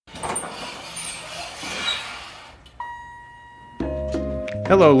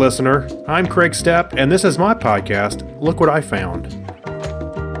Hello, listener. I'm Kreg Steppe, and this is my podcast, Look What I Found.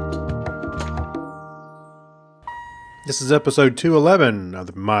 This is episode 211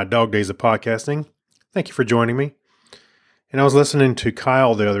 of my Dog Days of Podcasting. Thank you for joining me. And I was listening to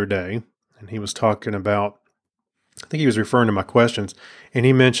Kyle the other day, and he was talking about, I think he was referring to my questions, and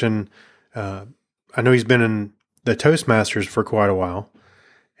he mentioned, I know he's been in the Toastmasters for quite a while,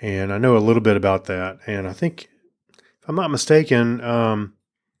 and I know a little bit about that. And I think, if I'm not mistaken,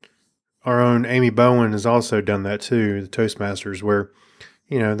 our own Amy Bowen has also done that too, the Toastmasters, where,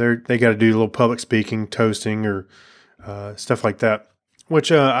 you know, they got to do a little public speaking, toasting, or stuff like that,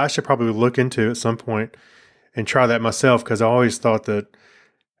 which I should probably look into at some point and try that myself, because I always thought that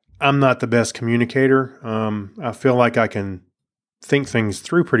I'm not the best communicator. I feel like I can think things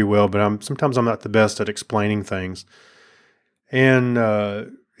through pretty well, but sometimes I'm not the best at explaining things. And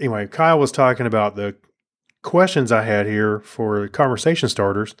anyway, Kyle was talking about the questions I had here for conversation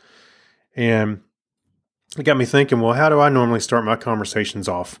starters, and it got me thinking, well, how do I normally start my conversations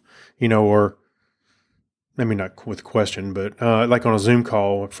off? You know, or maybe not with a question, but like on a Zoom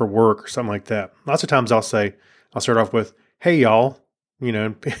call for work or something like that. Lots of times I'll start off with, "Hey, y'all," you know,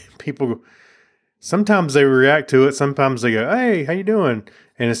 and people, sometimes they react to it. Sometimes they go, "Hey, how you doing?"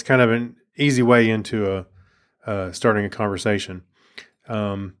 And it's kind of an easy way into starting a conversation.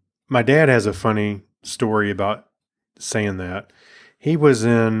 My dad has a funny story about saying that. He was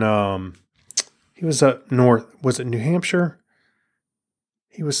he was up north. Was it New Hampshire?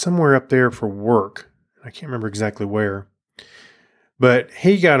 He was somewhere up there for work. I can't remember exactly where. But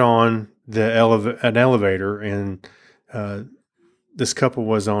he got on an elevator, and this couple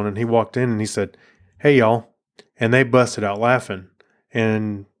was on, and he walked in and he said, "Hey, y'all." And they busted out laughing.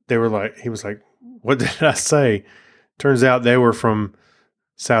 And he was like, "What did I say?" Turns out they were from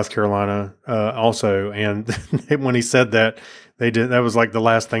South Carolina also. And when he said that, that was like the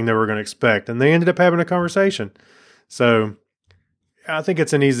last thing they were going to expect. And they ended up having a conversation. So I think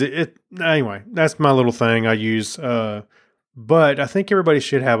it's anyway, that's my little thing I use. But I think everybody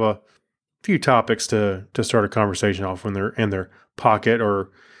should have a few topics to start a conversation off when they're in their pocket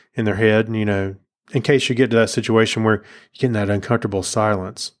or in their head, you know, in case you get to that situation where you get in that uncomfortable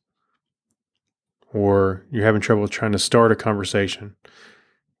silence, or you're having trouble trying to start a conversation.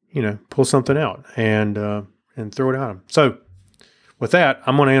 You know, pull something out and throw it at them. So with that,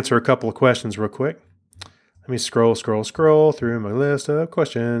 I'm going to answer a couple of questions real quick. Let me scroll through my list of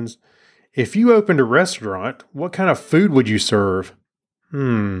questions. If you opened a restaurant, what kind of food would you serve?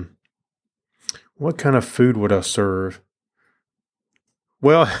 What kind of food would I serve?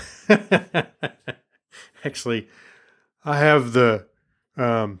 Well, actually, I have the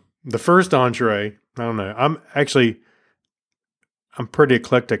first entree. I don't know. I'm pretty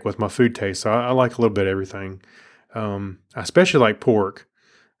eclectic with my food taste, so I like a little bit of everything. I especially like pork,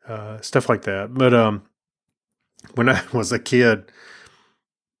 stuff like that. But when I was a kid,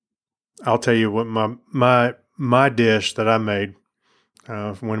 I'll tell you what my dish that I made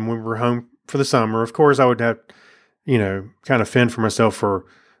when we were home for the summer. Of course, I would have, you know, kind of fend for myself for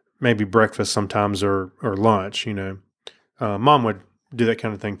maybe breakfast sometimes or lunch. You know, Mom would do that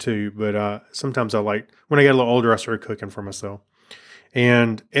kind of thing too. But sometimes when I got a little older, I started cooking for myself.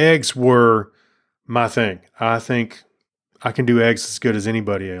 And eggs were my thing. I think I can do eggs as good as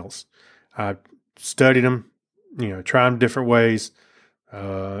anybody else. I studied them, you know, tried them different ways.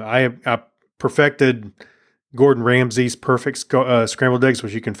 I perfected Gordon Ramsay's perfect scrambled eggs,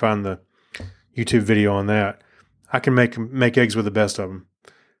 which you can find the YouTube video on that. I can make eggs with the best of them.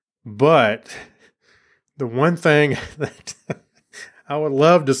 But the one thing that I would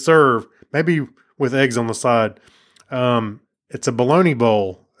love to serve, maybe with eggs on the side, it's a bologna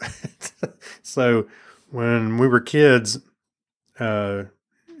bowl. So when we were kids, in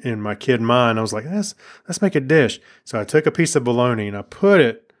my kid mind, I was like, let's make a dish. So I took a piece of bologna and I put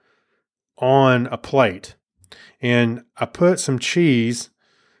it on a plate, and I put some cheese,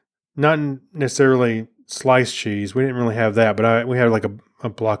 not necessarily sliced cheese. We didn't really have that, but we had like a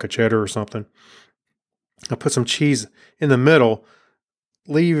block of cheddar or something. I put some cheese in the middle,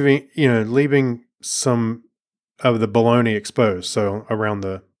 leaving some of the bologna exposed, so around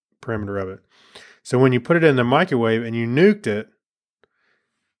the perimeter of it. So when you put it in the microwave and you nuked it,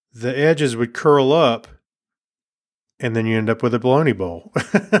 the edges would curl up, and then you end up with a bologna bowl.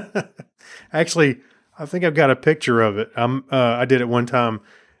 Actually, I think I've got a picture of it. I did it one time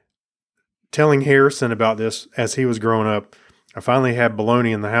telling Harrison about this as he was growing up. I finally had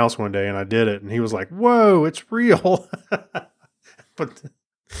bologna in the house one day, and I did it, and he was like, "Whoa, it's real."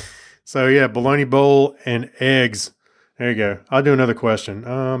 So yeah, bologna bowl and eggs. There you go. I'll do another question.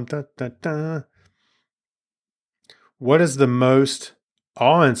 What is the most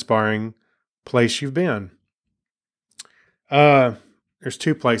awe-inspiring place you've been? There's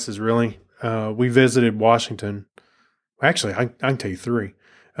two places really. We visited Washington. Actually, I can tell you three.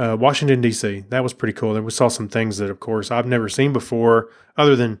 Washington, D.C. That was pretty cool. We saw some things that, of course, I've never seen before,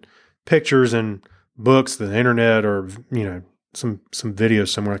 other than pictures and books, the internet, or some videos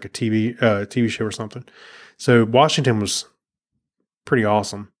somewhere, like a TV show or something. So Washington was pretty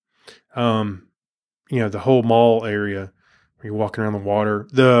awesome. The whole mall area where you're walking around the water,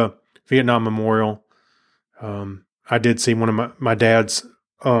 the Vietnam Memorial. I did see one of my dad's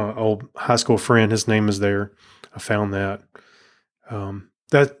old high school friend. His name is there. I found that.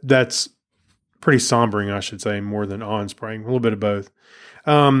 That's pretty sombering, I should say, more than awe-inspiring. A little bit of both.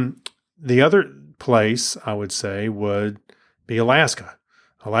 The other place I would say would be Alaska.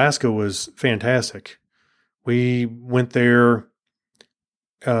 Alaska was fantastic. We went there.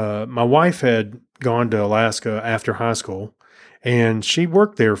 My wife had gone to Alaska after high school, and she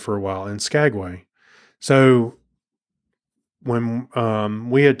worked there for a while in Skagway. So when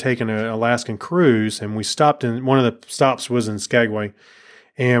we had taken an Alaskan cruise, and we stopped in, one of the stops was in Skagway,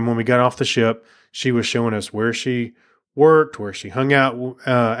 and when we got off the ship, she was showing us where she worked, where she hung out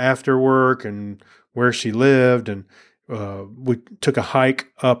after work, and where she lived. And we took a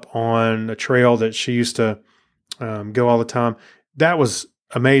hike up on a trail that she used to go all the time. That was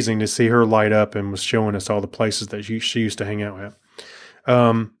amazing to see her light up and was showing us all the places that she used to hang out at.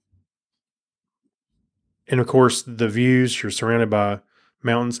 And of course, the views, you're surrounded by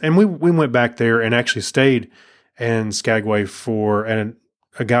mountains. And we went back there and actually stayed in Skagway and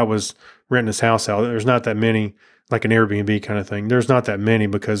a guy was renting his house out. There's not that many, like an Airbnb kind of thing. There's not that many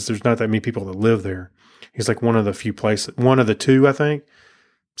because there's not that many people that live there. He's like one of the few places, one of the two, I think,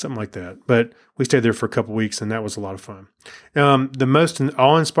 something like that. But we stayed there for a couple of weeks, and that was a lot of fun. The most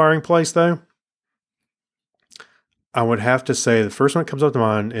awe-inspiring place, though, I would have to say the first one that comes up to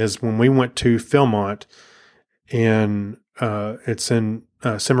mind is when we went to Philmont, and it's in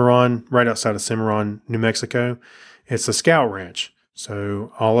Cimarron, right outside of Cimarron, New Mexico. It's a scout ranch.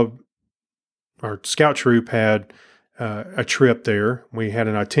 So all of our scout troop had a trip there. We had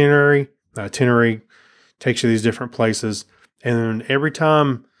an itinerary. The itinerary takes you to these different places. And then every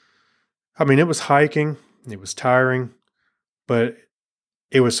time, it was hiking. It was tiring, but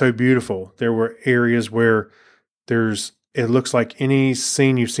it was so beautiful. There were areas where it looks like any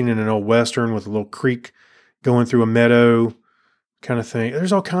scene you've seen in an old Western with a little creek going through a meadow kind of thing.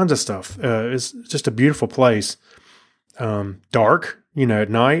 There's all kinds of stuff. It's just a beautiful place. Dark, at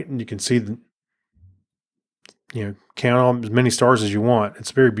night, and you can see count on as many stars as you want. It's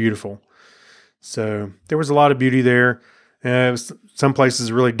very beautiful. So there was a lot of beauty there. Some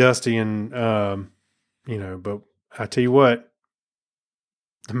places really dusty and, but I tell you what,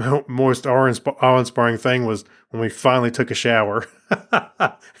 the most awe-inspiring thing was when we finally took a shower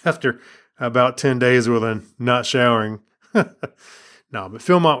after about 10 days with not showering. No, but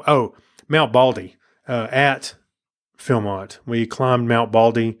Mount Baldy, at Philmont. We climbed Mount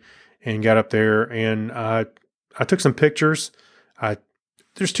Baldy and got up there, and I took some pictures.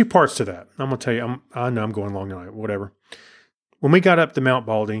 There's two parts to that. I'm going to tell you, I know I'm going long tonight, whatever. When we got up to Mount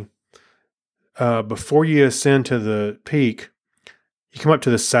Baldy, before you ascend to the peak, you come up to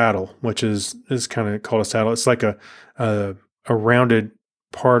the saddle, which is kind of called a saddle. It's like a rounded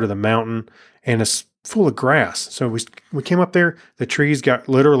part of the mountain, and it's full of grass. So we came up there, the trees got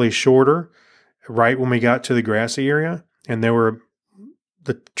literally shorter right when we got to the grassy area, and the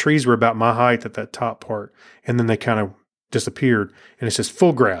trees were about my height at that top part, and then they kind of disappeared, and it's just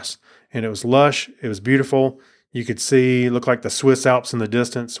full grass, and it was lush. It was beautiful. You could see, looked like the Swiss Alps in the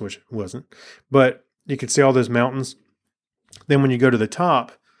distance, which it wasn't, but you could see all those mountains. Then when you go to the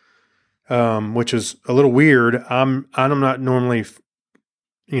top, which is a little weird, I'm not normally,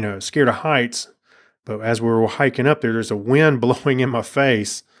 scared of heights, but as we were hiking up there, there's a wind blowing in my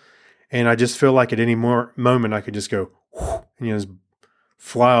face, and I just feel like at any moment I could just go, whoosh, and just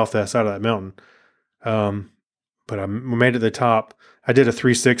fly off that side of that mountain. But we made it to the top. I did a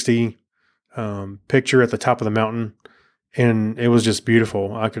 360 picture at the top of the mountain, and it was just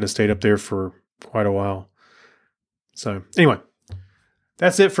beautiful. I could have stayed up there for quite a while. So anyway,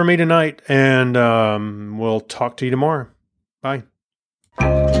 that's it for me tonight, and we'll talk to you tomorrow. Bye.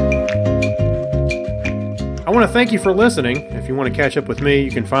 I want to thank you for listening. If you want to catch up with me,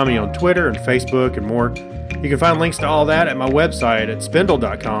 you can find me on Twitter and Facebook and more. You can find links to all that at my website at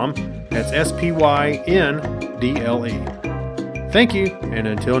spindle.com. That's SPYNDLE. Thank you, and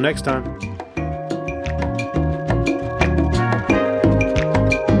until next time.